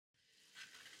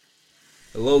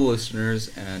Hello, listeners,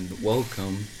 and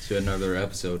welcome to another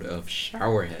episode of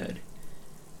Showerhead.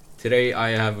 Today, I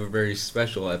have a very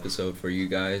special episode for you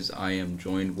guys. I am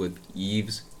joined with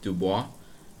Yves Dubois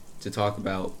to talk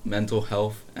about mental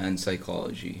health and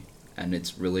psychology and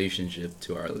its relationship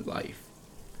to our life.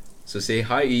 So, say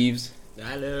hi, Yves.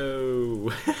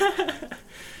 Hello.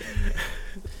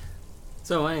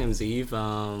 So my name is Eve.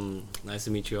 Nice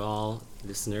to meet you all,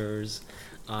 listeners.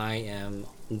 I am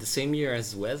in the same year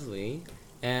as Wesley,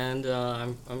 and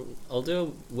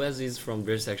although Wesley's from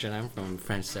British section, I'm from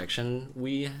French section.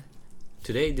 We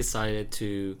today decided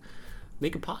to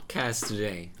make a podcast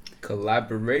today.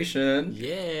 Collaboration.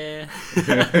 Yeah.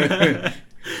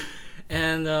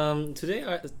 And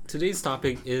today's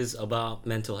topic is about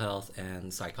mental health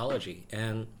and psychology.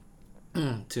 And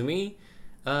to me,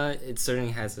 it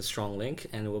certainly has a strong link,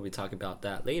 and we'll be talking about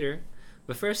that later.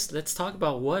 But first, let's talk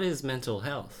about what is mental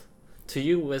health. To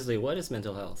you, Wesley, what is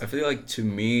mental health? I feel like to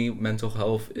me, mental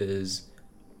health is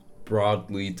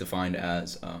broadly defined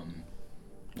as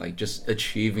like just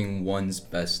achieving one's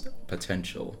best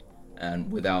potential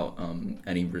and without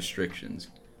any restrictions.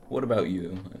 What about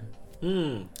you?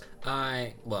 To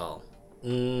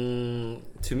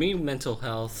me, mental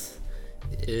health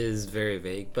is very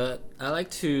vague, but I like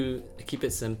to keep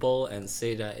it simple and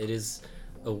say that it is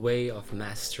a way of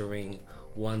mastering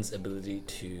one's ability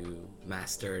to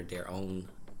master their own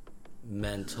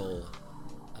mental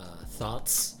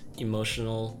thoughts,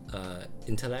 emotional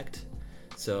intellect.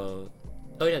 So,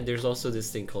 there's also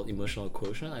this thing called emotional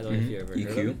quotient. I don't know if you ever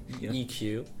heard of it. Yeah.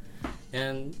 EQ.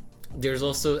 And there's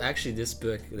also actually this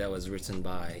book that was written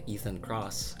by Ethan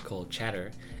Kross called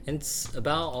Chatter, and it's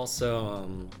about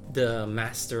also the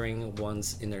mastering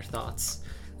one's inner thoughts.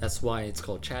 That's why it's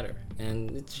called Chatter, and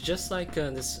it's just like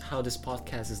how this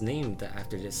podcast is named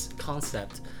after this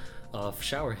concept of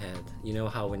showerhead. You know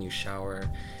how when you shower,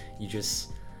 you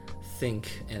just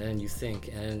think and then you think,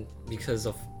 and because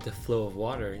of the flow of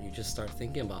water, you just start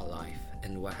thinking about life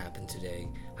and what happened today,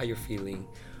 how you're feeling.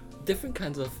 Different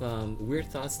kinds of weird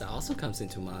thoughts that also comes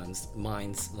into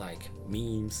minds like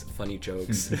memes, funny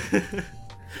jokes.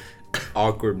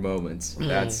 Awkward moments.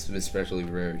 That's especially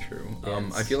very true.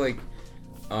 Yes. I feel like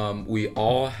we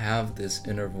all have this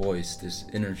inner voice, this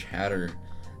inner chatter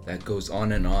that goes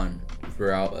on and on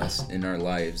throughout us in our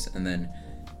lives, and then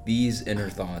these inner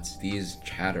thoughts, this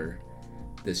chatter,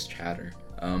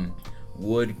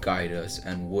 would guide us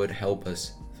and would help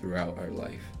us throughout our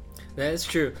life. That is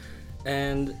true.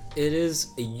 And it is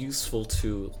a useful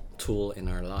tool in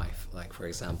our life. Like, for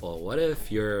example, what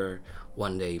if you're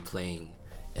one day playing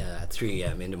at 3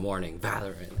 a.m. in the morning,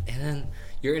 Valorant, and then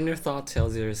your inner thought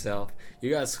tells yourself,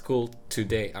 you got school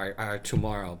today, or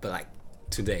tomorrow, but like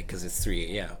today, because it's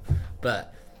 3 a.m.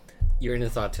 But your inner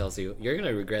thought tells you, you're going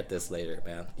to regret this later,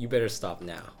 man. You better stop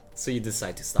now. So you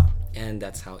decide to stop. And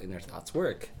that's how inner thoughts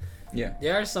work. Yeah.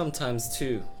 There are some times,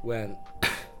 too, when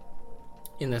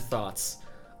inner thoughts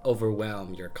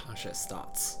overwhelm your conscious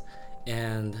thoughts,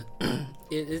 and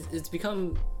it's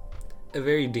become a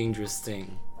very dangerous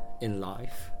thing in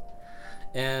life.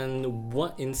 And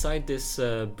what inside this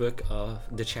book of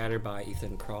The Chatter by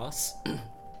Ethan Kross,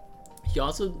 he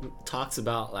also talks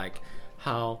about like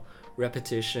how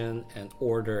repetition and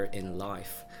order in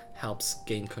life helps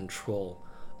gain control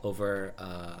over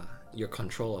your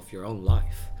control of your own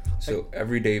life. So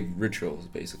everyday rituals,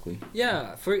 basically.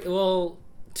 Yeah,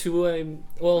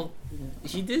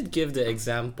 he did give the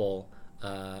example.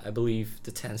 I believe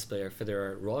the tennis player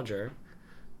Federer, Roger.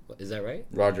 Is that right?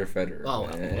 Roger Federer. Oh,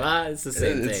 it's the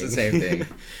same thing. It's the same thing.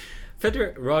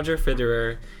 Roger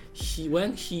Federer.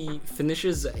 When he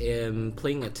finishes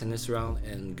playing a tennis round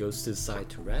and goes to the side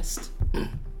to rest,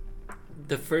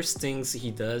 the first things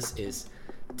he does is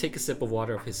take a sip of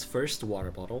water of his first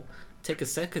water bottle, take a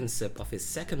second sip of his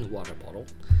second water bottle,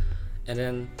 and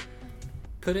then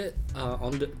put it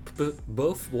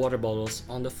both water bottles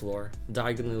on the floor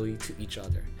diagonally to each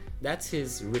other. That's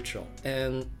his ritual.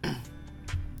 And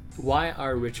why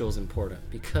are rituals important?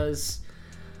 Because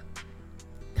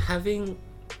having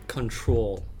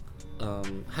control,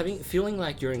 feeling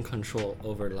like you're in control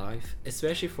over life,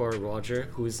 especially for Roger,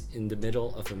 who's in the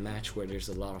middle of a match where there's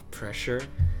a lot of pressure,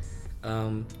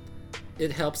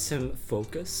 it helps him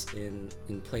focus in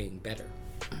playing better.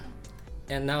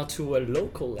 And now to a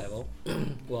local level,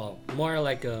 well, more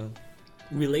like a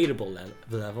relatable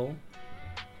level,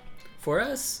 for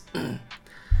us,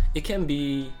 it can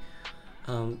be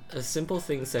a simple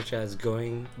thing such as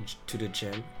going to the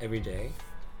gym every day.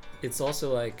 It's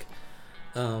also like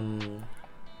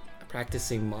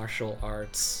practicing martial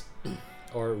arts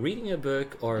or reading a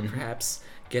book, or perhaps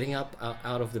getting up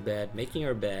out of the bed, making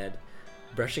your bed,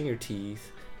 brushing your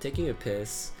teeth, taking a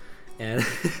piss, and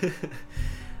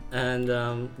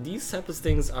and these type of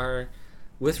things are,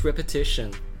 with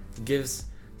repetition, gives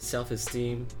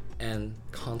self-esteem and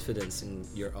confidence in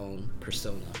your own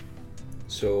persona.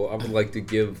 So I would like to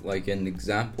give like an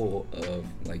example of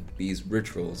like these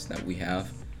rituals that we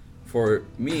have. For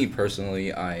me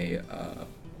personally, I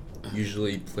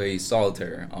usually play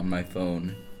solitaire on my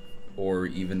phone or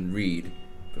even read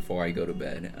before I go to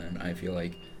bed, and I feel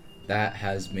like that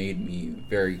has made me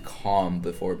very calm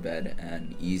before bed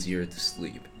and easier to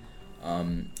sleep.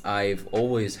 I've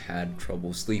always had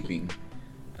trouble sleeping,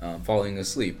 falling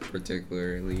asleep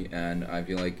particularly, and I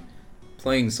feel like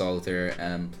playing solitaire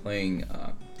and playing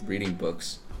reading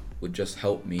books would just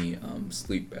help me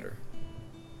sleep better.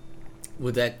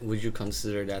 Would you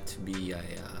consider that to be a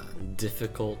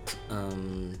difficult?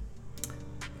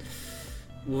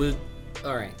 Would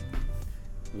All right.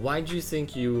 Why do you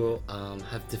think you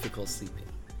have difficult sleeping?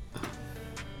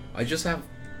 I just have,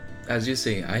 as you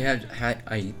say,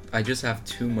 I just have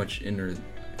too much inner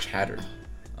chatter.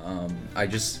 I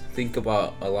just think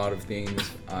about a lot of things.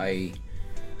 I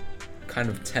kind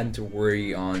of tend to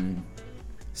worry on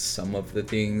some of the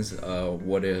things.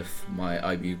 What if my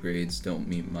IB grades don't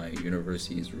meet my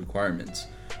university's requirements?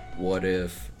 What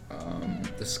if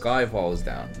the sky falls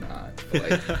down?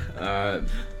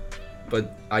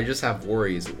 But I just have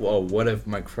worries. Well, what if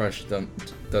my crush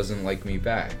doesn't like me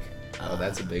back? Oh,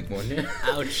 that's a big one.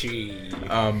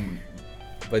 Ouchie.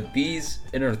 But these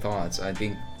inner thoughts, I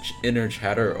think inner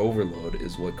chatter overload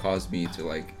is what caused me to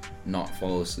like not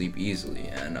fall asleep easily,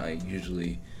 and I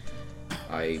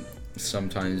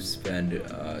sometimes spend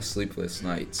sleepless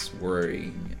nights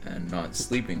worrying and not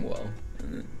sleeping well.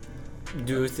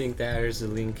 Do you think there's a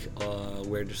link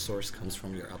where the source comes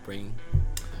from your upbringing?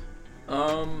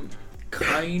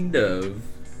 Kind of.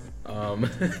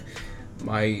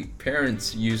 My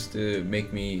parents used to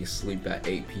make me sleep at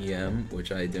 8 p.m.,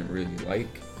 which I didn't really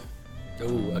like.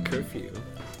 Oh, a curfew.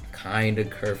 Kind of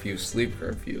curfew, sleep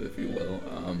curfew, if you will.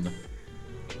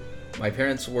 My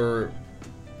parents were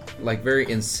like very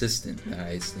insistent that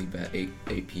I sleep at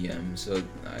 8 p.m., so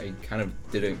I kind of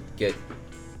didn't get,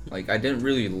 like, I didn't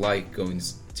really like going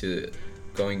to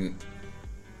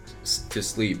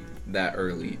sleep that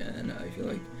early, and I feel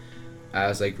like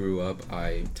as I grew up,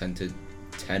 I tend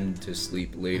to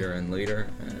sleep later and later,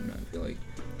 and I feel like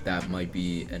that might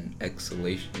be an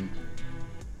exhalation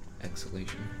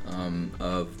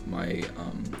of my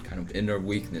kind of inner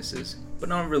weaknesses, but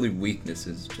not really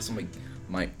weaknesses, just like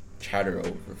my chatter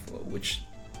overflow, which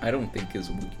I don't think is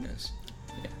a weakness.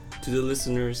 Yeah. To the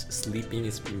listeners, sleeping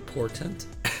is important.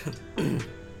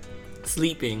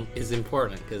 Sleeping is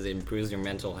important because it improves your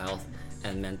mental health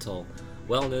and mental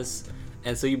wellness.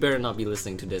 And so you better not be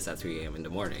listening to this at 3 a.m. in the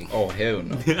morning. Oh, hell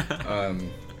no.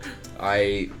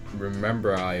 I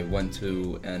remember I went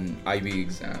to an IB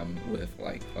exam with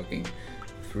like fucking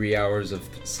 3 hours of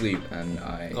sleep, and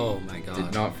I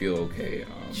did not feel okay.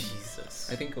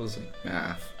 Jesus. I think it was like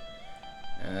math,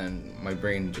 and my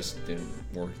brain just didn't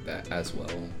work that as well.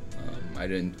 I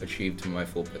didn't achieve to my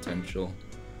full potential.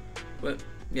 But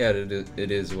yeah,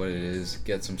 it is what it is.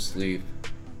 Get some sleep.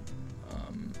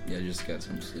 Just get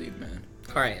some sleep, man.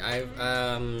 All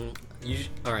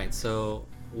right. So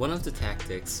one of the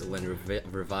tactics when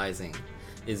revising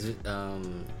is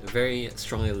very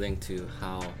strongly linked to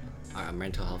how our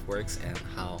mental health works and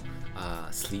how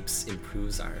sleeps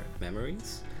improves our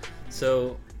memories.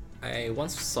 So I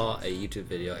once saw a YouTube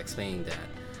video explaining that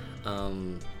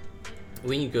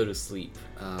when you go to sleep,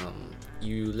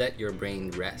 you let your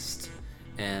brain rest,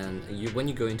 and when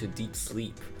you go into deep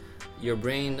sleep, your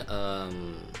brain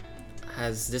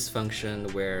has this function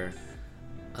where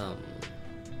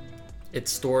it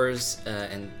stores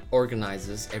and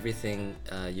organizes everything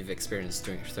you've experienced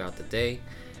throughout the day,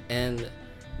 and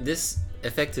this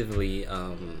effectively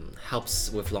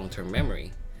helps with long-term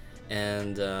memory.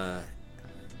 And the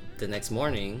next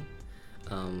morning,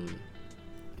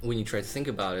 when you try to think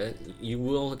about it, you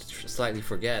will slightly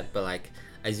forget, but like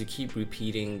as you keep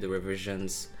repeating the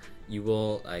revisions, you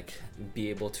will like be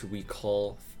able to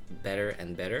recall better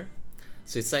and better.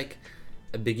 So it's like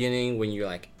a beginning when you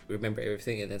like remember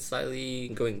everything, and then slightly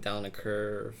going down a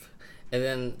curve, and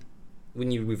then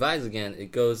when you revise again,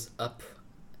 it goes up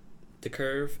the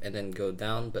curve and then go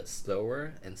down but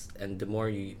slower, and the more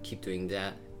you keep doing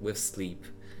that with sleep,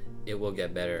 it will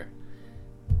get better.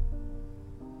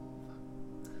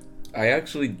 I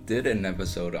actually did an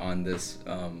episode on this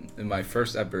in my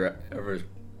first ever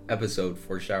episode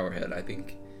for Showerhead. I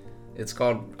think it's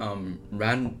called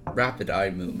rapid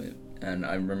eye movement, and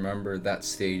I remember that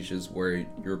stage is where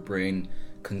your brain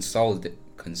consolidates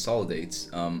consolidates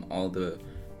all the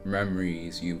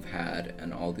memories you've had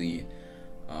and all the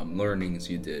learnings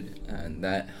you did, and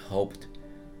that helps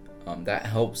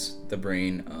the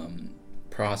brain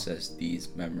process these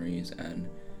memories and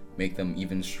make them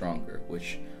even stronger,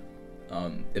 which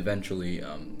eventually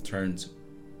turns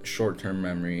short-term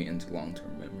memory into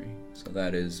long-term memory. So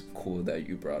that is cool that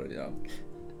you brought it up.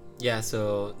 Yeah,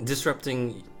 so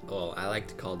disrupting, well, I like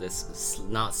to call this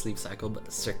not sleep cycle, but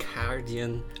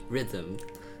circadian rhythm.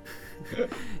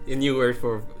 A new word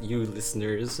for you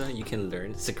listeners, you can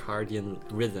learn circadian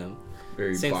rhythm.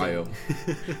 Very Same bio.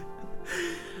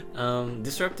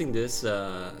 Disrupting this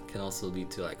can also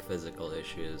lead to like physical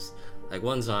issues. Like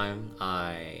one time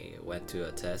I went to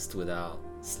a test without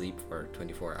sleep for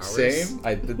 24 hours. Same.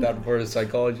 I did that for a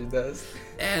psychology test.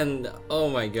 And oh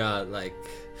my god, like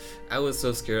I was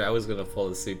so scared I was gonna fall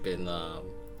asleep in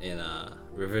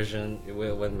revision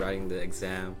when writing the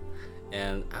exam,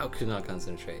 and I could not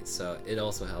concentrate. So it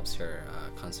also helps your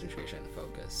concentration and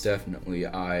focus. Definitely.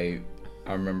 I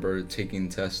remember taking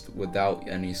tests without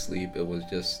any sleep. It was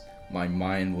just my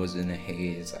mind was in a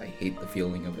haze. I hate the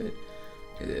feeling of it.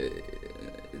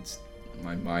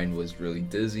 My mind was really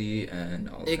dizzy and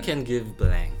all It can give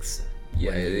blanks.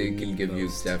 Yeah, when you it need can give you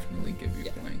most. definitely give you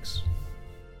Yeah. blanks.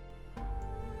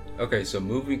 Okay, so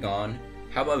moving on.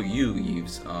 How about you,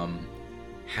 Yves?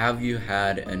 Have you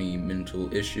had any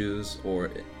mental issues or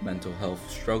mental health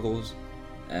struggles?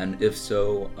 And if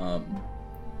so,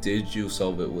 did you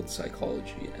solve it with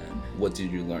psychology? And what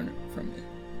did you learn from it?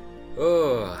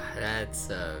 Oh, that's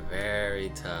a very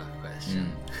tough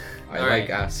question. I All like right.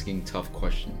 asking tough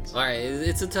questions. All right,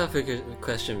 it's a tough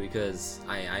question because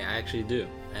I actually do,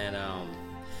 and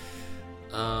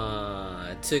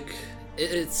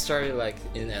it started like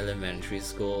in elementary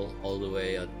school all the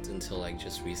way up until like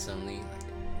just recently,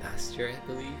 like last year I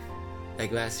believe.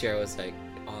 Like last year I was like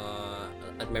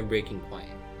at my breaking point,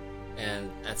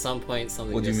 and at some point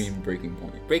something. What do you just- mean breaking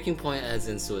point? Breaking point as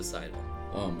in suicidal.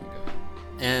 Oh my god.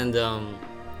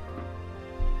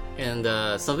 And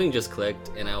something just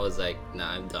clicked, and I was like,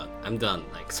 nah, I'm done,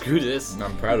 like screw this.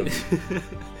 I'm proud of you.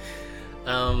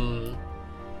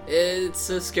 It's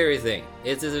a scary thing.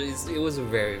 It was a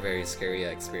very, very scary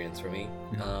experience for me.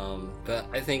 But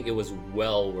I think it was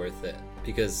well worth it,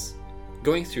 because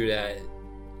going through that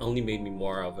only made me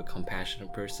more of a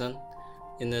compassionate person,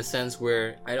 in the sense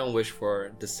where I don't wish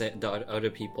for the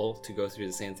other people to go through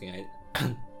the same thing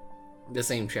the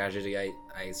same tragedy I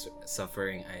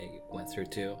went through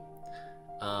too.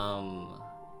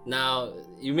 Now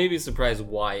you may be surprised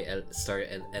why I started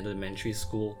at elementary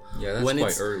school. Yeah, that's when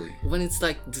quite it's, early. When it's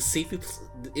like the safest,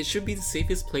 it should be the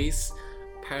safest place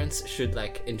parents should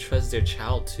like entrust their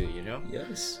child to, you know?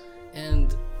 Yes.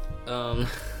 And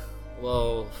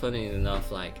well, funny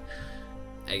enough, like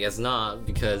I guess not,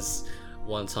 because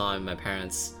one time my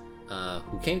parents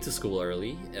who came to school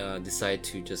early decided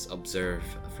to just observe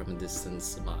from a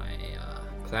distance my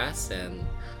class, and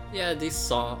yeah,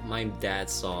 my dad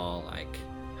saw like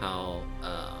how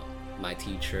my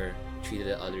teacher treated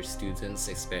the other students,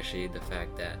 especially the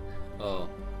fact that the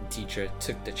teacher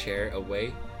took the chair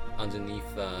away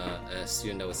underneath a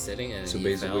student that was sitting, and So he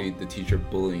basically fell. the teacher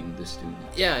bullying the student.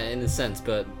 Yeah, in a sense,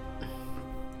 but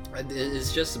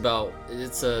it's just about,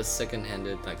 it's a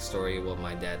second-handed like story what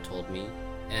my dad told me,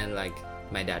 and like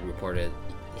my dad reported.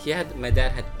 My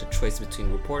dad had the choice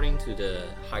between reporting to the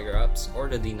higher ups or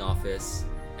the dean office,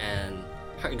 and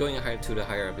going to the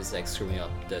higher up is like screwing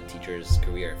up the teacher's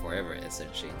career forever,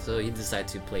 essentially. So he decided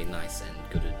to play nice and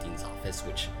go to the dean's office,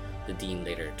 which the dean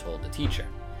later told the teacher.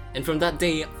 And from that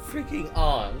day freaking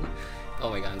on, oh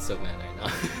my god, I'm so mad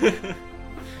right now.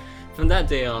 From that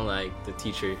day on, like the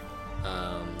teacher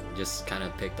just kind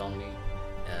of picked on me,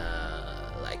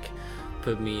 like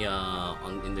put me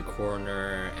in the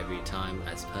corner every time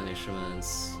as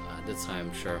punishments. At the time,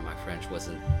 I'm sure my French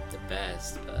wasn't the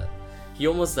best, but he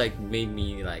almost like made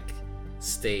me like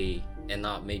stay and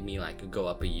not made me like go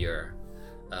up a year.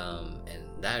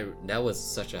 And that was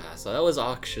such a hassle. That was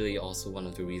actually also one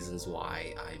of the reasons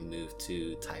why I moved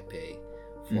to Taipei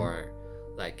for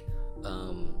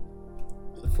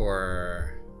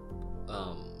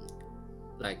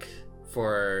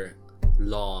for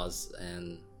laws,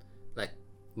 and like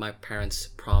my parents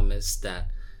promised that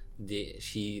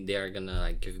they are gonna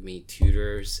like give me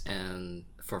tutors and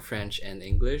for French and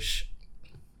English,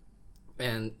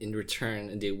 and in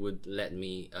return they would let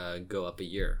me go up a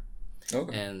year.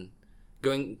 Okay. And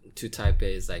going to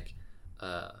Taipei is like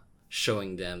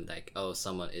showing them like, oh,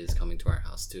 someone is coming to our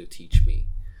house to teach me.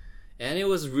 And it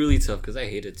was really tough because I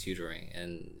hated tutoring,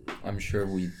 and I'm sure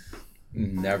we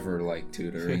never liked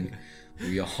tutoring.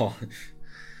 We all,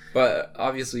 but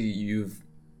obviously you've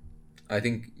I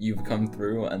think you've come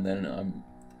through, and then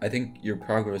I think your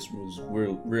progress was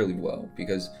really well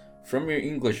because from your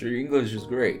English is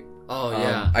great. Oh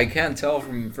yeah. I can't tell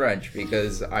from French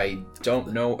because I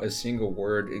don't know a single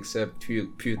word except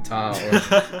putain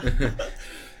or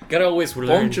Gotta always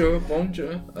learn.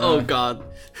 bonjour. Oh God.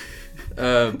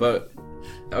 But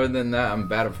other than that, I'm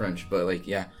bad at French. But like,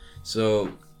 yeah.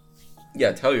 So,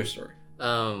 yeah, tell your story.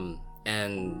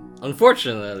 And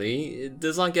unfortunately, it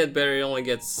does not get better. It only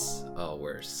gets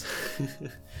worse.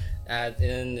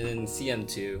 In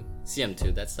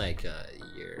CM2, that's like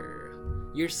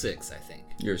year 6, I think.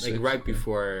 Year 6, like right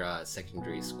before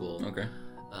secondary school. Okay.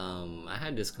 I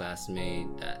had this classmate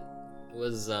that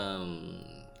was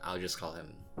I'll just call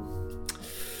him.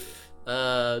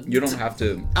 You don't have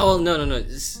to. Oh no.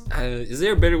 Is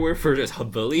there a better word for this? A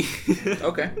bully?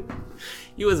 Okay.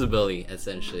 He was a bully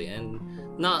essentially, and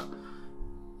not.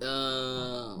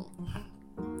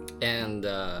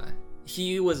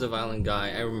 He was a violent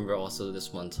guy. I remember also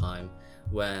this one time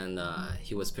when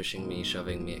he was pushing me,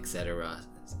 shoving me, etc.,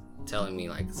 telling me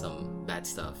like some bad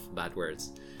stuff, bad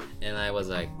words, and I was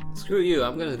like, "Screw you!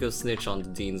 I'm gonna go snitch on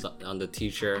the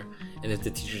teacher, and if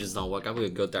the teacher does not work, I'm gonna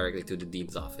go directly to the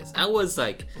dean's office." I was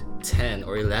like 10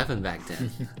 or 11 back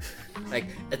then, like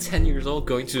at 10 years old,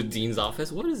 going to the dean's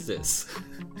office. What is this?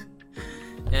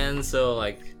 And so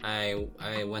like I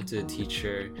went to the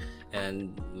teacher,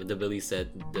 and the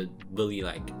bully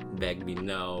like begged me,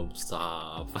 no,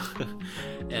 stop.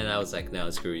 And I was like, no,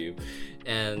 screw you.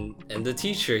 And the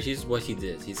teacher, here's what he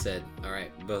did. He said, all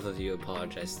right, both of you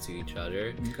apologize to each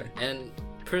other. Okay. And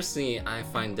personally, I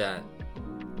find that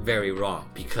very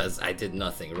wrong because I did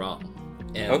nothing wrong.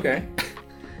 And, Okay.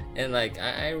 And like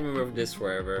I remember this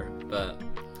forever, but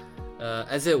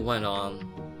as it went on,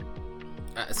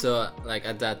 so like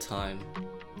at that time,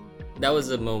 that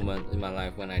was a moment in my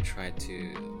life when I tried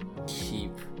to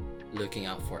keep looking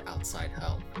out for outside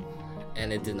help,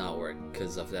 and it did not work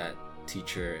because of that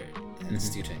teacher and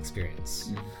student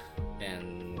experience.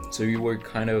 And So you were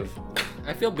kind of.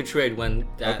 I feel betrayed when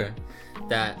Okay.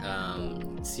 that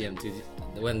CM2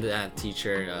 when that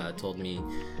teacher told me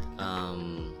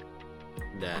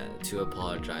that to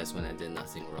apologize when I did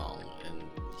nothing wrong, and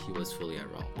he was fully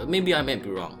wrong. But maybe I might be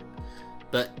wrong.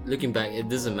 But looking back, it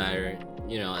doesn't matter.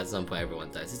 You know, at some point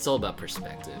everyone dies. It's all about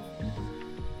perspective.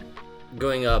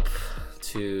 Going up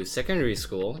to secondary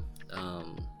school,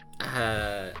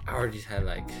 I already had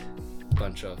like a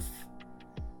bunch of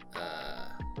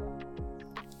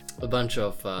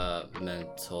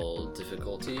mental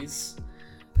difficulties.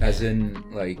 As in,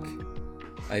 like,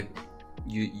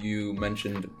 you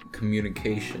mentioned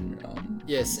communication.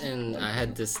 Yes, and I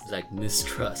had this like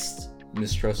mistrust.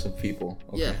 Mistrust of people.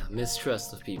 Okay. Yeah,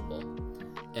 mistrust of people,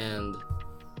 and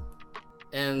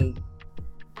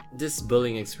this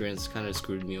bullying experience kind of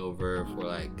screwed me over for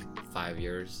like 5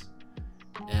 years,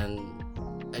 and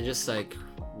I just like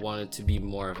wanted to be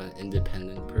more of an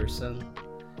independent person,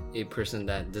 a person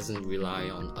that doesn't rely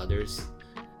on others.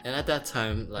 And at that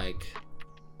time, like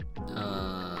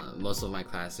most of my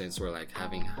classmates were like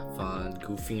having fun,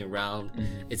 goofing around.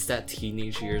 It's that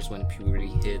teenage years when puberty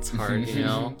hits hard, you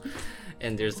know.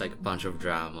 And there's like a bunch of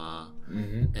drama,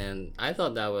 and I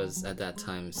thought that was at that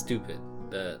time stupid,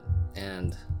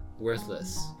 and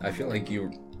worthless. I feel like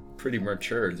you're pretty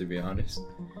mature, to be honest.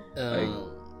 Like,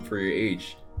 for your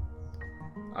age.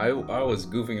 I was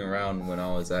goofing around when I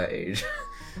was that age.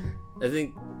 I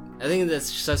think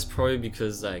that's probably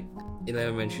because like in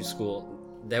elementary school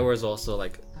there was also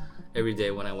like every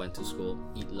day when I went to school,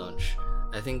 eat lunch.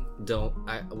 I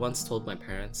once told my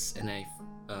parents, and I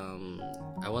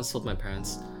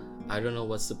don't know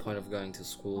what's the point of going to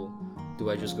school. Do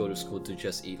I just go to school to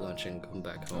just eat lunch and come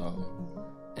back home?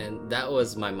 And that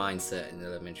was my mindset in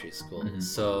elementary school.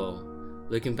 So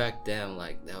looking back then,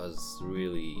 like that was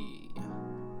really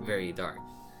very dark.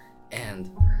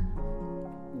 And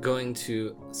going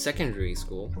to secondary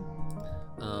school,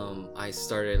 I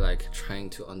started like trying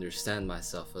to understand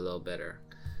myself a little better.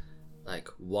 Like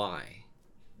why?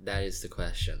 That is the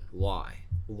question. Why?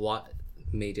 What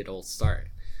made it all start?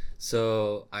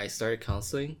 So I started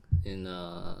counseling in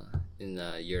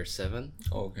year 7.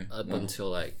 Okay. Up until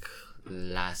like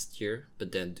last year,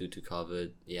 but then due to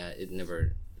COVID, it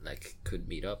never like could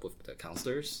meet up with the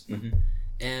counselors.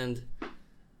 And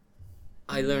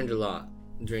I learned a lot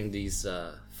during these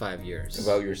 5 years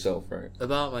About yourself, right?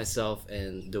 about myself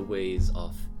and the ways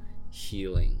of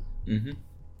healing.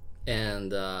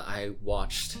 And I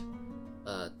watched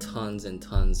tons and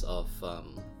tons of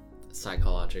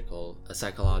psychology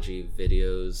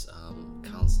videos,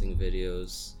 counseling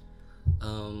videos.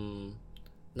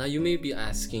 Now you may be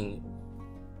asking,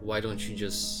 why don't you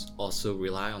just also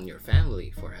rely on your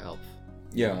family for help?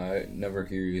 Yeah, I never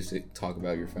hear you talk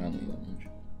about your family that much.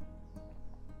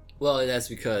 Well, that's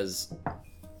because,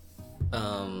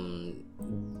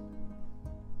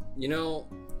 you know,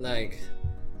 like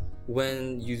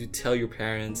when you tell your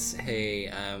parents, "Hey,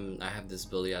 I have this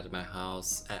bully at my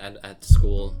house at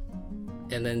school,"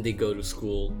 and then they go to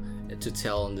school to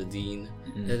tell on the dean,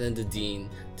 and then the dean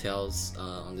tells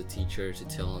on the teacher to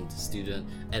tell on the student,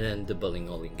 and then the bullying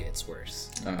only gets worse.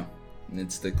 Oh,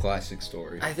 it's the classic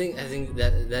story. I think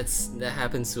that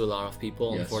happens to a lot of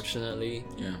people, Yes. Unfortunately.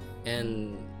 Yeah.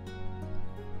 And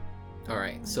all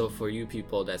right, so for you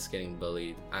people that's getting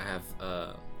bullied, I have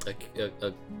a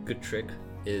good trick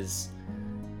is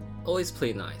always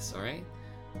play nice. All right,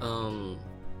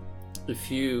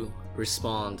 if you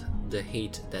respond the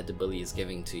hate that the bully is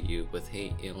giving to you with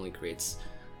hate, it only creates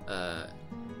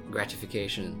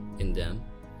gratification in them.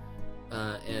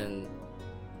 And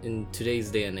in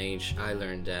today's day and age, I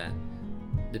learned that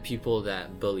the people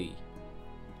that bully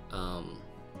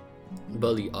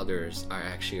others are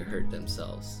actually hurt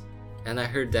themselves. And I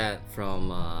heard that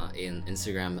from an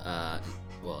Instagram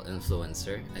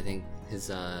influencer. I think his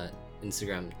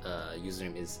Instagram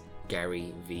username is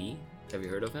Gary V. Have you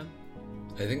heard of him?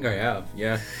 I think I have.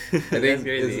 Yeah. I think That's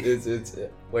crazy. it's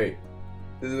wait.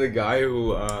 This is the guy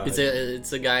who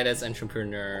It's a guy that's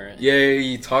entrepreneur. yeah,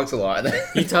 he talks a lot.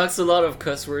 He talks a lot of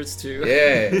cuss words too.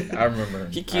 Yeah, I remember.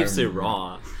 He keeps it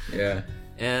raw. Yeah.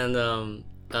 And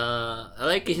I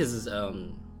like his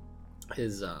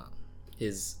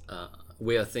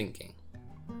way of thinking.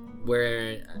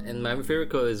 And my favorite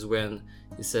quote is when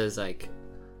he says like,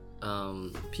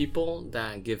 people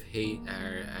that give hate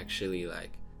are actually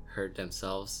like hurt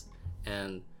themselves,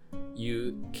 and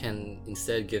you can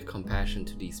instead give compassion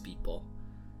to these people.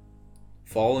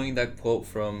 Following that quote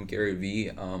from Gary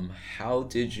Vee, how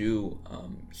did you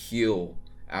heal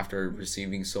after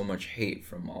receiving so much hate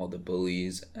from all the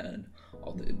bullies and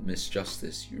all the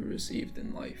misjustice you received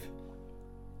in life?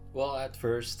 Well, at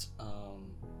first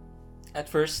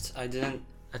I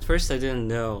didn't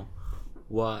know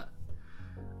what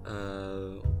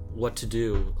to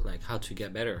do, like how to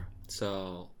get better.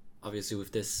 So obviously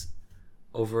with this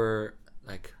over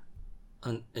like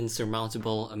an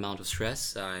insurmountable amount of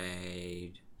stress,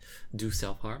 I do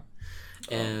self-harm,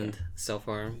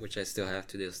 which I still have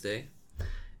to this day,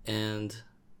 and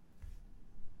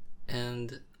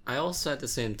I also at the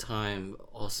same time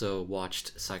also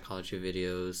watched psychology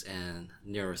videos and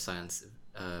neuroscience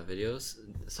videos,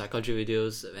 psychology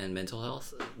videos and mental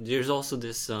health. There's also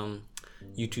this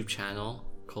YouTube channel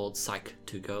called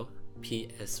Psych2Go,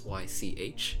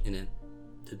 PSYCH, and then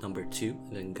the number 2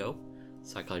 and then go,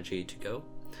 Psychology to Go.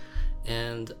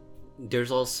 And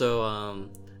there's also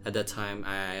at that time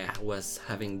I was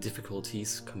having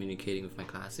difficulties communicating with my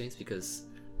classmates because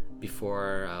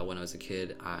before when I was a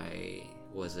kid I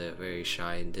was very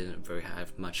shy and didn't very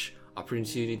have much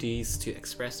opportunities to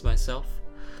express myself,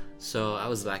 so I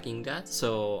was lacking that.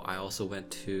 So I also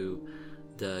went to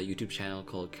the YouTube channel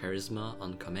called Charisma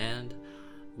on Command,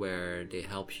 where they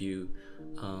help you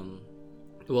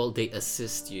they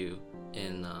assist you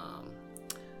in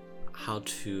how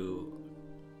to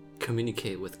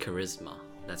communicate with charisma.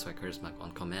 That's why Charisma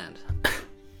on Command.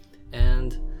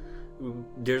 And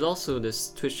there's also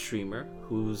this Twitch streamer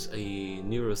who's a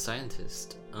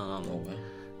neuroscientist.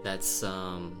 That's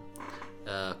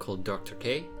called Dr.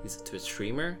 K. He's a Twitch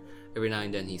streamer. Every now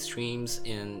and then he streams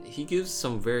and he gives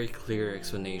some very clear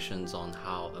explanations on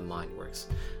how a mind works.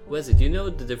 Wesley, do you know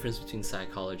the difference between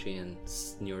psychology and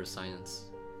neuroscience?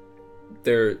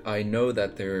 I know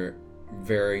that they're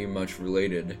very much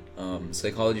related.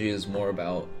 Psychology is more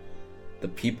about the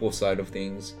people side of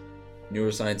things.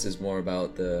 Neuroscience is more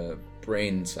about the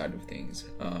brain side of things.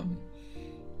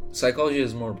 Psychology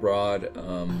is more broad.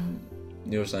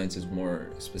 Neuroscience is more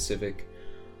specific.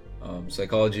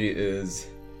 Psychology is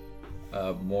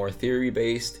more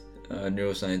theory-based.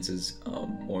 Neuroscience is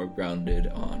more grounded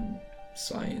on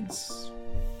science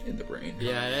in the brain.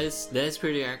 Yeah, that is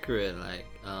pretty accurate. Like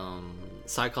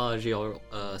psychology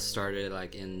started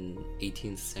like in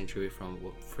 18th century from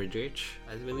Friedrich,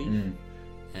 I believe.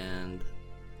 And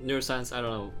neuroscience, I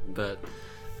don't know, but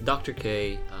Dr.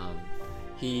 K,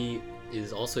 he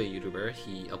is also a YouTuber.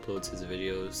 He uploads his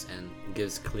videos and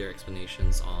gives clear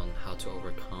explanations on how to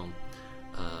overcome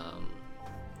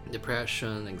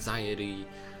depression, anxiety,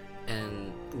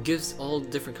 and gives all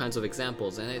different kinds of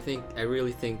examples. And I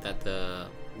really think that the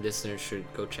listeners should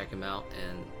go check him out,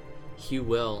 and he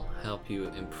will help you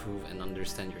improve and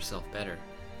understand yourself better,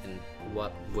 and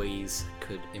what ways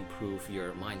could improve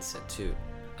your mindset too.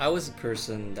 I was a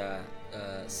person that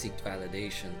seeked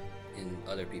validation in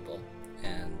other people,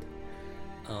 and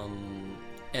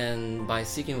and by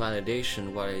seeking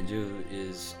validation, what I do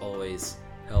is always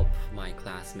help my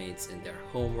classmates in their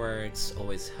homeworks,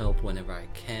 always help whenever I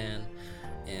can,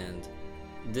 and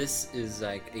this is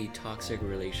like a toxic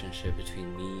relationship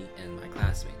between me and my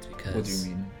classmates because What do you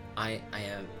mean? I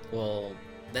am, well,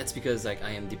 that's because like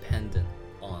I am dependent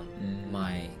on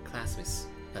my classmates'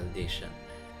 validation,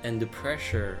 and the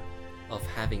pressure of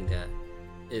having that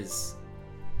is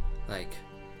like,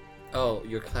 oh,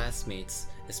 your classmates,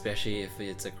 especially if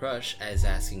it's a crush, is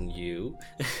asking you,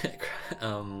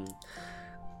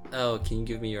 oh, can you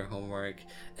give me your homework?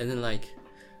 And then like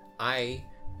I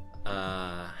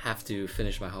have to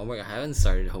finish my homework. I haven't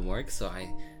started homework, so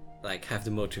I like have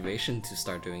the motivation to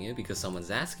start doing it because someone's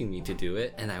asking me to do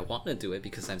it, and I want to do it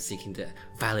because I'm seeking the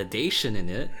validation in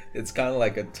it. It's kind of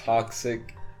like a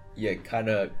toxic, yet kind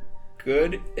of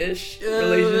good-ish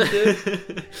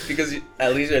relationship because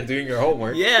at least you're doing your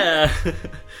homework. Yeah.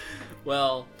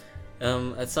 Well,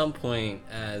 at some point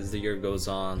as the year goes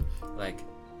on, like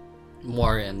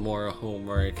more and more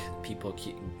homework, people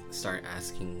start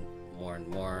asking more and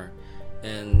more,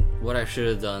 and what I should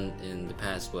have done in the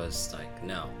past was like,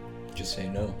 no, Just say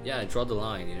no. yeah, draw the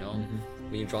line, you know.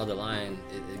 When you draw the line,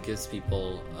 it gives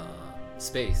people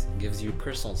space, it gives you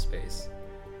personal space,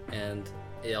 and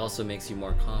it also makes you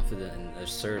more confident and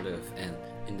assertive and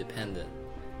independent,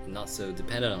 and not so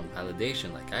dependent on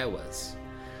validation like I was.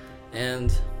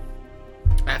 And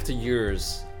after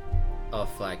years of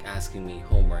like asking me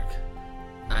homework,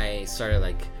 I started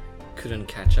like couldn't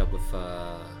catch up with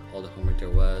all the homework there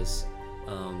was.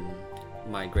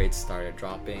 My grades started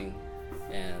dropping,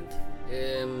 and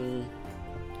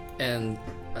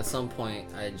at some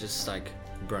point I just like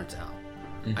burnt out.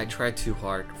 I tried too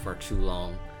hard for too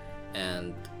long,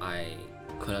 and I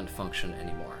couldn't function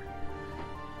anymore.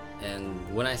 And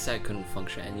when I say I couldn't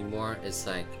function anymore, it's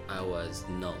like I was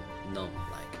numb,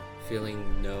 like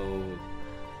feeling no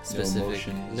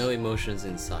specific, no emotions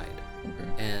inside.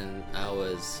 Okay. And I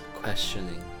was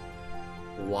questioning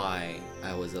why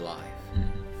I was alive.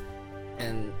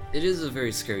 And it is a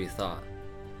very scary thought,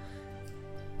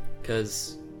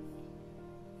 because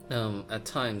at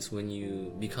times when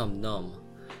you become numb,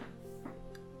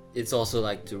 it's also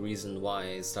like the reason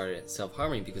why I started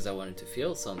self-harming, because I wanted to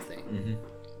feel something.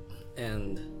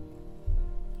 And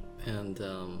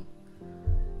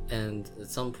at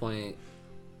some point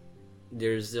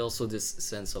there's also this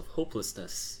sense of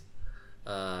hopelessness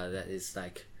that is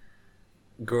like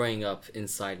growing up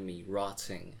inside me,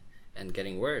 rotting and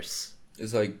getting worse.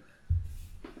 It's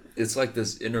like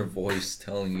this inner voice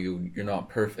telling you you're not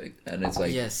perfect, and it's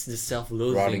like, yes, the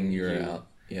self-loathing rotting you out.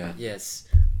 Yeah. Yes,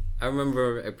 I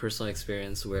remember a personal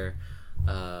experience where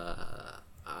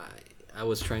I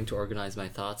was trying to organize my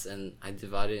thoughts, and I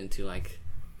divided into like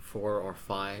 4 or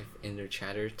 5 inner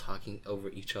chatters talking over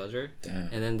each other. Damn.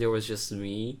 And then there was just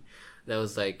me that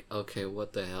was like, okay,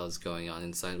 what the hell is going on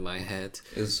inside my head?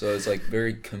 It's like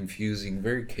very confusing,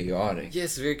 very chaotic.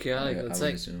 Yes, very chaotic. I It's would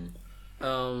like assume.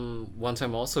 one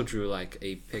time I also drew like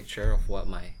a picture of what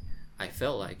I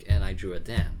felt like, and I drew a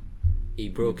dam, a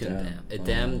broken dam, a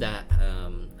dam that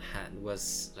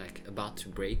was like about to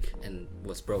break and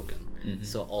was broken.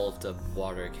 So all of the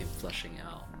water came flushing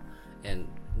out, and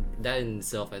that in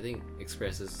itself I think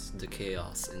expresses the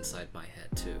chaos inside my head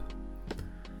too,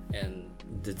 and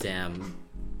the dam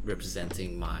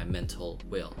representing my mental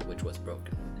will, which was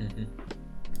broken.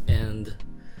 And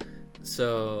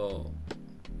so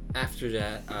after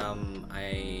that,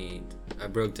 I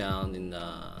broke down in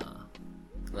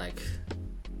like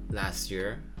last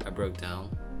year. I broke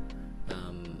down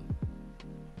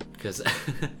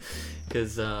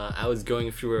because I was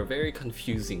going through a very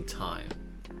confusing time.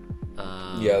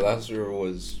 Yeah, last year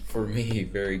was for me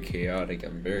very chaotic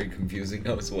and very confusing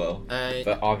as well.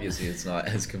 But obviously, it's not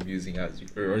as confusing as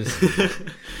yours.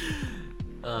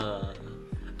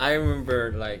 I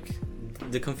remember like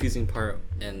the confusing part,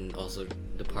 and also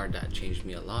the part that changed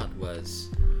me a lot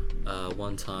was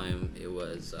one time it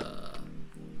was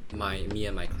me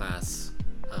and my class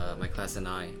and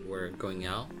I were going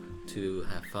out to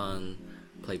have fun,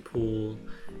 play pool,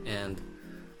 and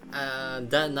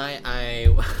that night I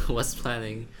was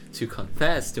planning to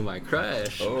confess to my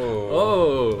crush.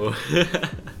 Oh.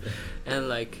 And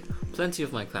like plenty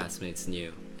of my classmates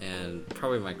knew, and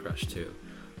probably my crush too,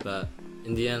 but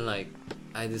in the end, like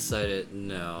I decided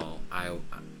no,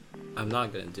 I'm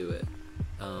not gonna do it,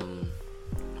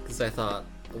 because I thought,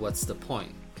 what's the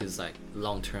point? Because like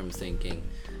long-term thinking,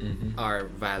 our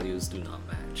values do not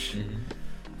match.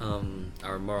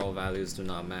 Our moral values do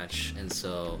not match, and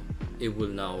so it will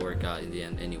not work out in the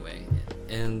end anyway.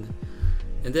 And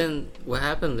And then what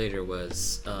happened later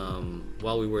was,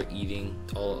 while we were eating,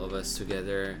 all of us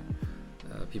together,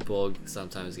 people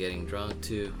sometimes getting drunk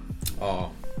too.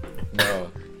 Oh,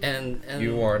 no. And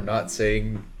You are not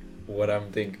saying what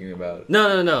I'm thinking about. no.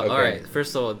 Okay. All right.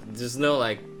 First of all, there's no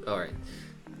like. All right.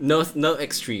 No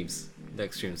extremes. The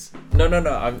extremes. No.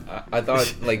 I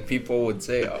thought like people would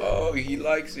say, "Oh, he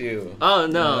likes you." Oh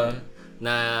no. Uh,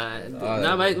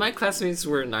 Nah. My classmates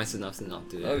were nice enough to not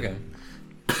do that. Okay.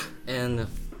 And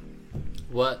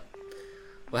what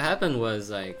happened was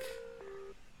like,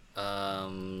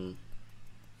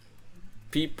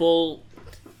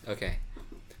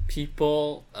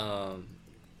 people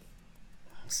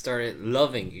started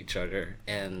loving each other,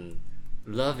 and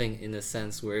loving in a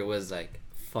sense where it was like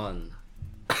fun.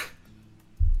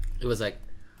 It was like,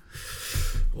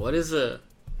 what is a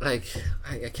like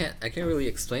I can't really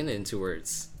explain it into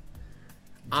words.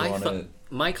 Do you wanna-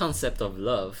 My concept of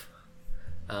love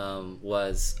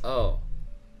was,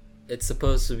 it's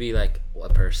supposed to be like a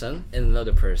person and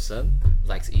another person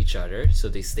likes each other, so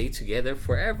they stay together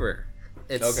forever.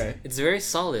 It's very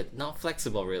solid, not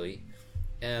flexible really.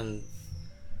 And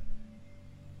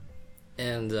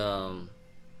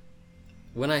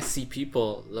when I see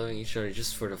people loving each other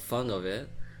just for the fun of it,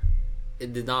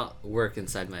 it did not work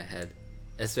inside my head,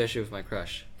 especially with my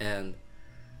crush, and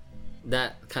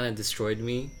that kind of destroyed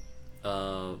me.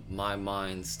 My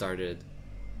mind started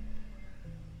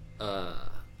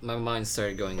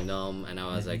going numb, and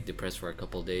I was like depressed for a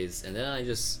couple days, and then I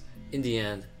just, in the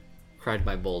end, cried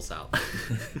my balls out.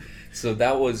 So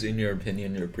that was, in your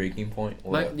opinion, your breaking point,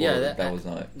 or, that was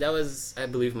not. That was, I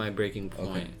believe, my breaking point.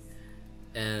 Okay.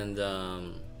 And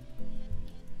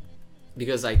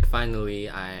because like finally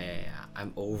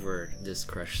I'm over this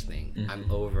crush thing. I'm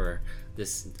over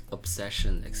this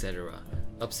obsession, etc.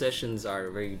 Obsessions are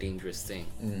a very dangerous thing.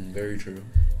 Very true.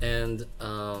 And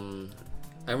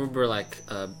I remember like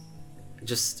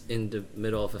just in the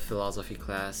middle of a philosophy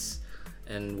class,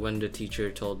 and when the teacher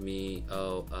told me,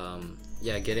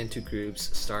 get into groups,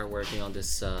 start working on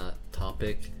this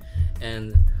topic,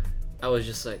 and I was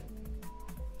just like,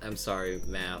 I'm sorry,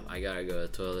 ma'am, I gotta go to the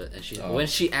toilet. And when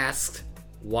she asked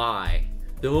why,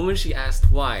 the moment she asked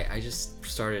why, I just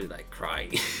started like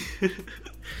crying.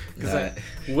 Because like,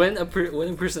 when a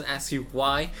person asks you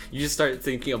why, you just start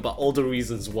thinking about all the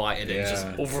reasons why, and it just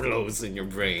overloads in your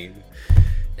brain.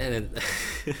 And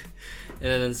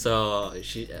then so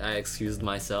I excused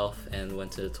myself and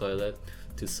went to the toilet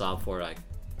to sob for like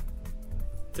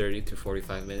 30 to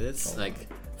 45 minutes, like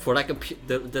for like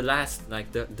the last,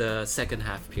 like the second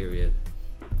half period.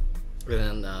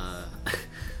 And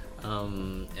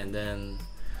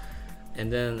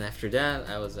and then after that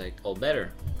I was like,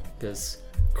 better, because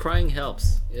crying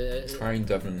helps. Crying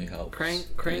definitely helps. Crying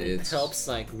helps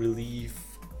like relieve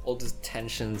all the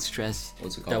tension, stress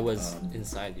that was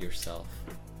inside yourself.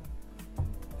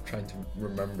 Trying to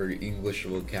remember English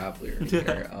vocabulary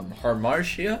here.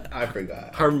 Harmartia? I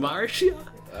forgot. Harmartia?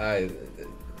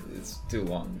 It's too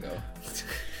long ago.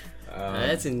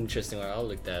 That's an interesting one. I'll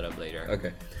look that up later.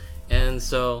 Okay. And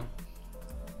so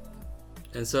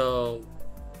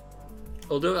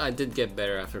although I did get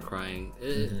better after crying,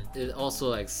 it also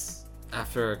like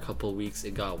after a couple weeks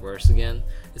it got worse again.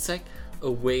 It's like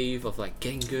a wave of like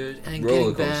getting good and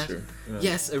getting bad. Yeah.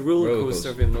 Yes, a roller coaster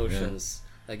of emotions. Yeah.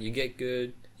 Like you get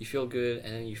good, you feel good,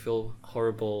 and then you feel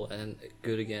horrible and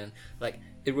good again. Like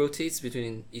it rotates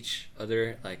between each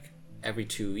other like every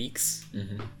 2 weeks.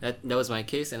 That was my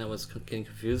case, and I was getting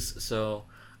confused. So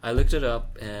I looked it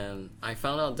up, and I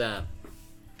found out that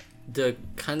the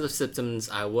kinds of symptoms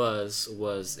I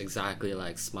was exactly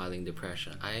like smiling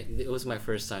depression. It was my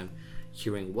first time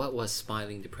hearing what was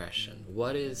smiling depression.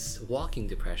 What is walking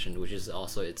depression, which is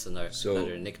also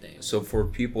another nickname. So for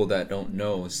people that don't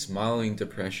know, smiling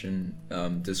depression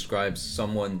describes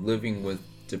someone living with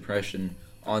depression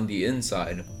on the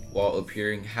inside while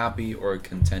appearing happy or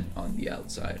content on the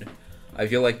outside. I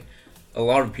feel like a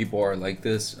lot of people are like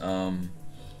this.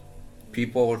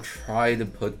 People try to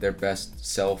put their best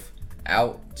self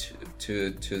out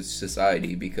to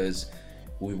society because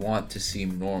we want to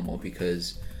seem normal,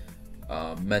 because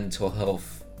mental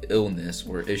health illness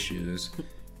or issues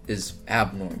is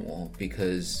abnormal,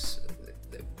 because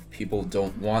people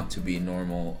don't want to be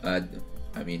normal. I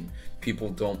mean, people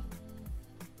don't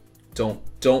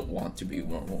want to be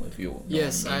normal, if you know.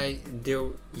 Yes, what I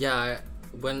mean.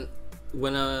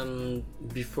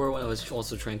 Before, when I was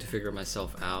also trying to figure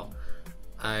myself out,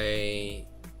 I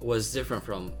was different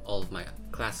from all of my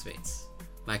classmates.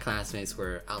 My classmates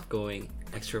were outgoing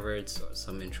extroverts or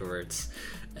some introverts,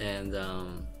 and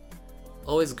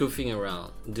always goofing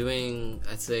around, doing,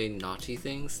 I'd say, naughty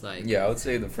things like Yeah, I would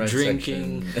say the French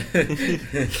drinking.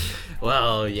 section.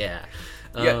 Well, yeah.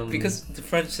 Yeah, because the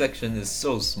French section is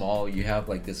so small, you have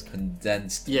like this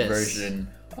condensed Yes. version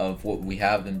of what we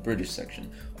have in British section.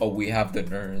 Oh, we have the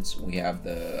nerds, we have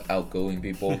the outgoing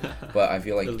people, but I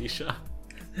feel like Alicia.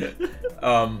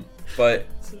 but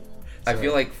I Sorry.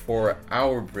 feel like for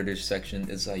our British section,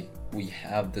 it's like we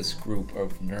have this group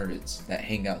of nerds that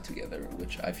hang out together,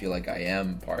 which I feel like I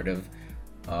am part of.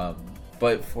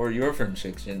 But for your French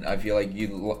section, I feel like you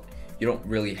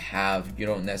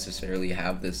don't necessarily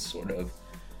have this sort of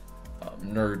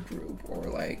nerd group or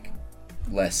like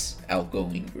less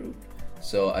outgoing group.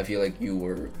 So I feel like you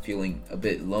were feeling a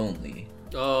bit lonely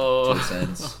Oh. in a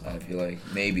sense. I feel like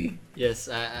maybe Yes,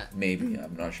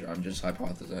 I'm not sure. I'm just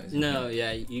hypothesizing. no,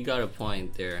 yeah, you got a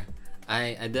point there.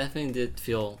 I definitely did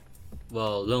feel,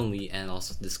 well, lonely and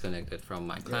also disconnected from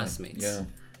my classmates. Yeah.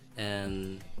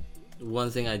 And one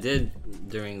thing I did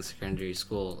during secondary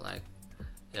school, like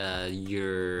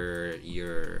year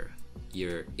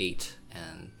 8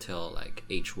 until like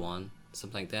H1,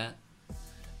 something like that.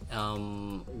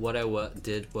 What I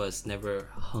did was never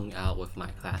hung out with my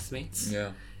classmates.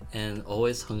 Yeah. And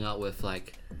always hung out with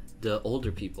like the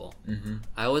older people. Mm-hmm.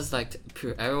 I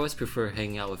always prefer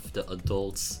hanging out with the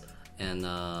adults and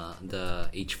the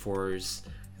H4s.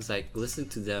 It's like listening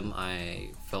to them,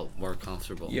 I felt more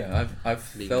comfortable. Yeah,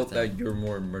 I've Being felt with them. that you're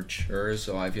more mature,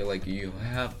 so I feel like you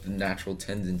have the natural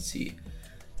tendency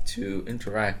to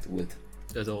interact with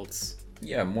Adults.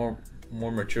 more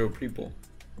mature people.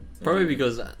 Probably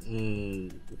because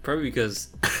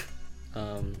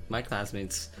my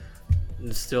classmates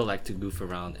still like to goof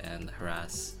around and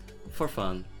harass for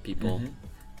fun people.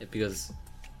 Because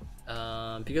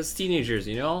teenagers,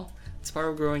 it's part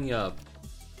of growing up.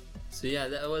 So yeah,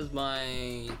 that was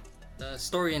my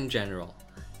story in general.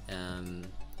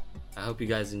 I hope you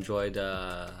guys enjoyed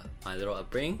my little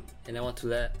upbringing, and I want to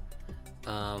let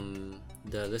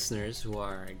the listeners who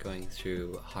are going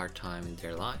through a hard time in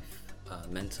their life,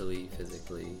 mentally,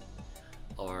 physically,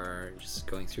 or just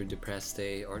going through depressed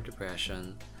state or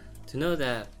depression, to know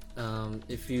that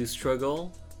if you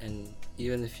struggle and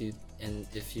even if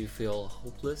you feel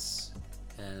hopeless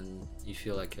and you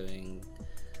feel like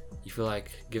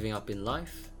giving up in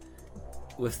life,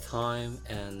 with time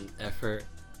and effort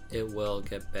it will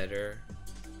get better,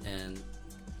 and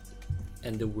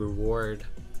the reward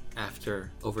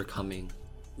after overcoming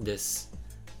this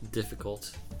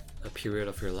difficult period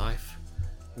of your life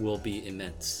will be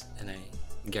immense, and I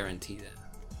guarantee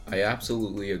that. I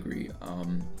absolutely agree.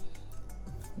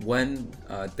 When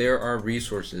there are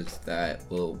resources that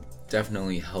will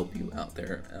definitely help you out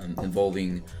there,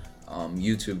 involving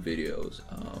YouTube videos,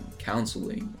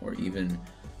 counseling, or even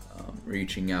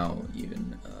reaching out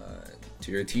even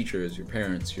to your teachers, your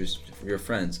parents, your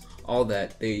friends, all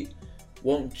that, they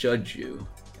won't judge you.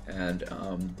 And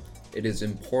it is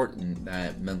important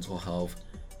that mental health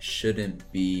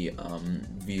shouldn't be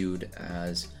viewed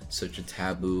as such a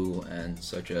taboo and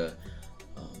such a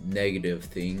negative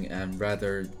thing, and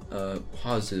rather a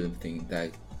positive thing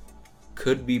that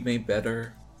could be made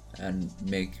better and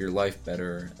make your life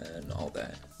better and all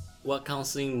that. What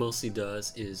counseling mostly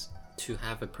does is to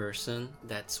have a person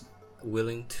that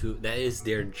is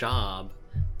their job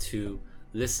to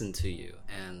listen to you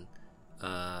and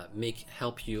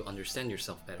help you understand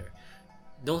yourself better.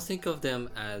 Don't think of them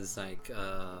as like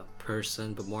a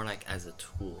person, but more like as a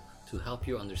tool to help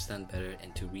you understand better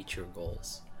and to reach your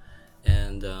goals.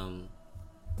 And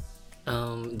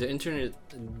the internet,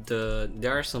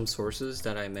 there are some sources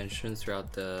that I mentioned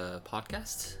throughout the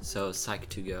podcast. So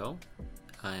Psych2Go,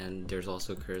 and there's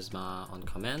also Charisma on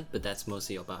Command, but that's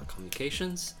mostly about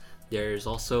communications. There's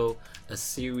also a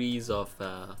series of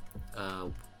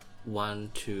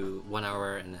 1 to 1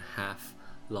 hour and a half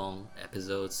long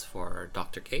episodes for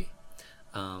Dr. K,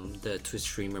 the Twitch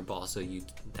streamer, but also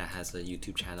that has a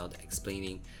YouTube channel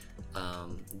explaining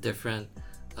different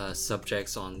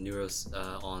subjects on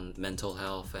on mental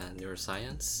health and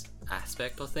neuroscience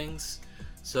aspect of things.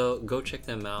 So go check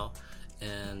them out.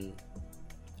 And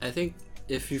I think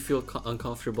if you feel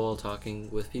uncomfortable talking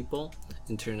with people,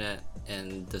 internet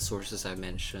and the sources I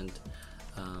mentioned,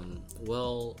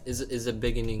 is a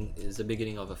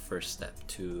beginning of a first step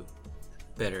to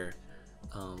better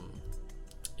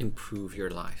improve your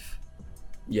life.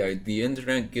 Yeah, the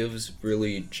internet gives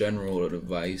really general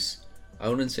advice. I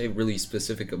wouldn't say really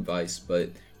specific advice, but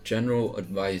general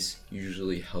advice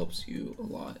usually helps you a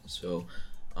lot. So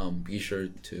be sure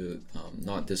to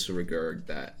not disregard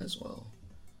that as well.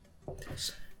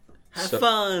 Have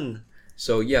fun!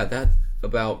 So yeah,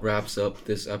 about wraps up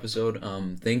this episode.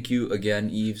 Thank you again,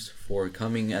 Eves, for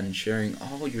coming and sharing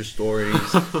all your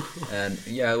stories. And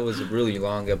yeah, it was a really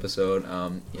long episode.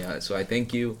 Yeah, so I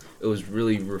thank you. It was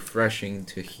really refreshing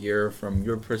to hear from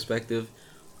your perspective,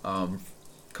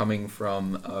 coming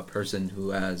from a person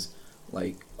who has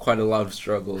like quite a lot of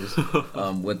struggles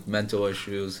with mental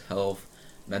issues,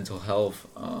 mental health,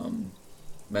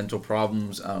 mental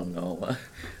problems. I don't know.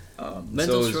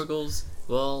 Mental struggles.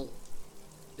 Well,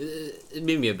 it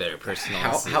made me a better person.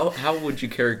 How would you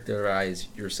characterize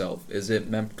yourself? Is it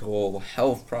mental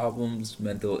health problems,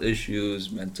 mental issues,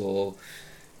 mental?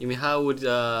 You mean how would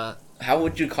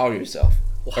you call yourself?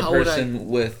 Well, a person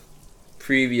with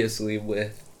previously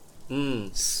with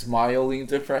smiling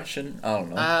depression? I don't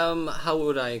know. How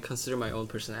would I consider my own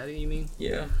personality? You mean?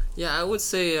 Yeah. Yeah, I would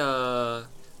say a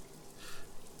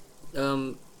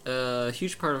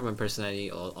huge part of my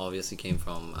personality obviously came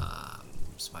from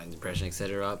smiling depression,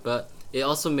 etc. But it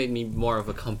also made me more of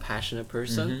a compassionate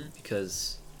person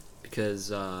because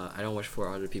I don't wish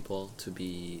for other people to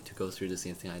go through the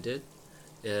same thing I did.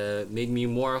 It made me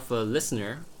more of a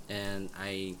listener, and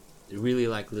I really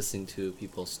like listening to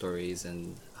people's stories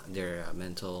and their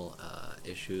mental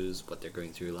issues, what they're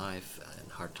going through life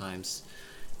and hard times.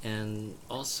 And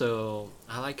also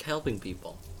I like helping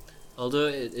people, although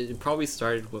it probably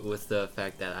started with the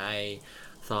fact that I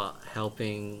thought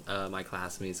helping my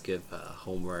classmates give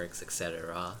homeworks,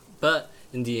 etc. But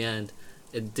in the end,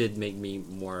 it did make me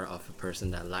more of a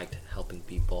person that liked helping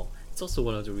people. It's also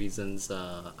one of the reasons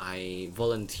I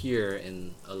volunteer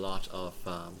in a lot of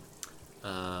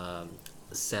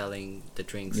selling the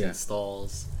drinks in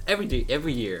stalls every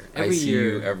year. I see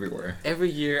you everywhere. Every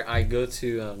year I go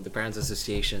to the Parents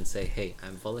Association and say, hey,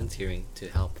 I'm volunteering to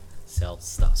help sell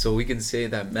stuff. So we can say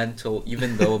that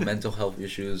even though mental health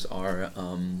issues are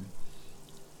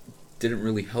didn't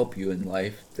really help you in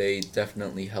life, they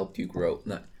definitely helped you grow.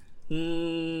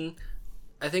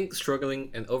 I think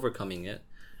struggling and overcoming it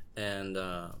and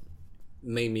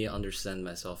made me understand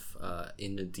myself on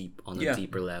a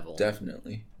deeper level.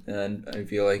 Definitely. And I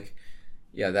feel like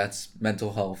that's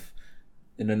mental health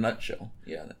in a nutshell.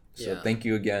 So thank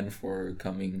you again for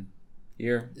coming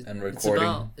here and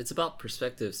recording. It's about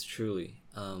perspectives, truly.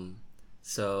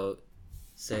 So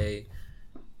say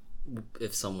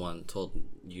if someone told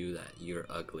you that you're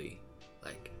ugly,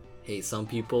 like, hey, some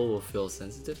people will feel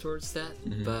sensitive towards that,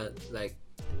 but like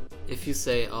if you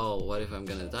say, oh, what if I'm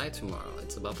gonna die tomorrow?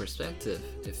 It's about perspective.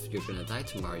 If you're gonna die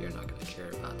tomorrow, you're not gonna care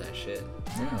about that shit.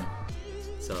 Yeah.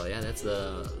 So yeah, that's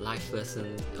a life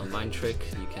lesson, a mind trick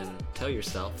you can tell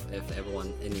yourself if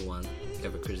anyone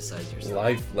ever criticized yourself.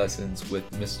 Life lessons with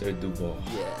Mr. Dubois.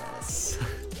 Yes.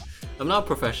 I'm not a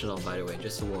professional, by the way,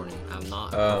 just a warning. I'm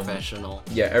not a professional.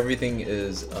 Yeah, everything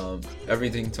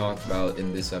talked about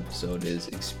in this episode is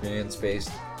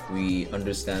experience-based. We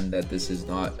understand that this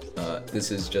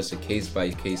is just a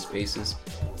case-by-case basis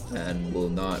and will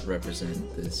not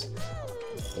represent this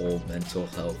whole mental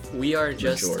health. We are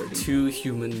just two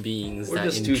human beings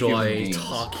that enjoy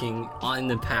talking on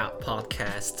the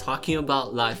podcast, talking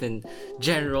about life in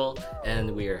general,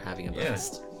 and we are having a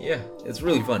blast. Yeah, it's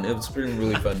really fun. It's been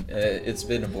really fun. It's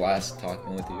been a blast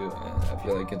talking with you, and I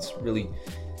feel like it's really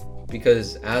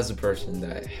because as a person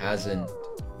that hasn't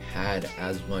had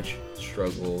as much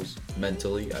struggles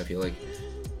mentally, I feel like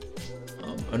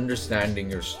understanding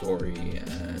your story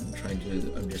and trying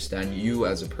to understand you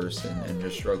as a person and your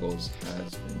struggles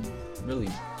has been really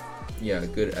a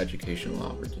good educational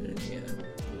opportunity. And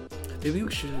maybe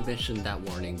we should have mentioned that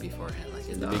warning beforehand, like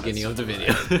in the beginning of the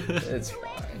video. It's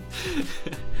fine.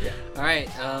 Yeah. Alright,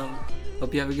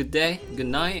 hope you have a good day, good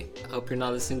night. Hope you're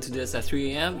not listening to this at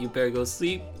 3 a.m. You better go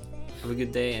sleep. Have a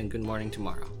good day and good morning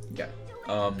tomorrow. Yeah.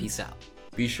 Peace out.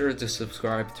 Be sure to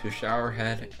subscribe to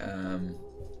Showerhead,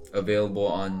 available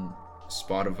on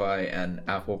Spotify and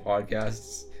Apple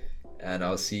Podcasts, and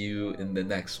I'll see you in the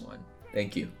next one.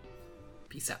 Thank you.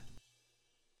 Peace out.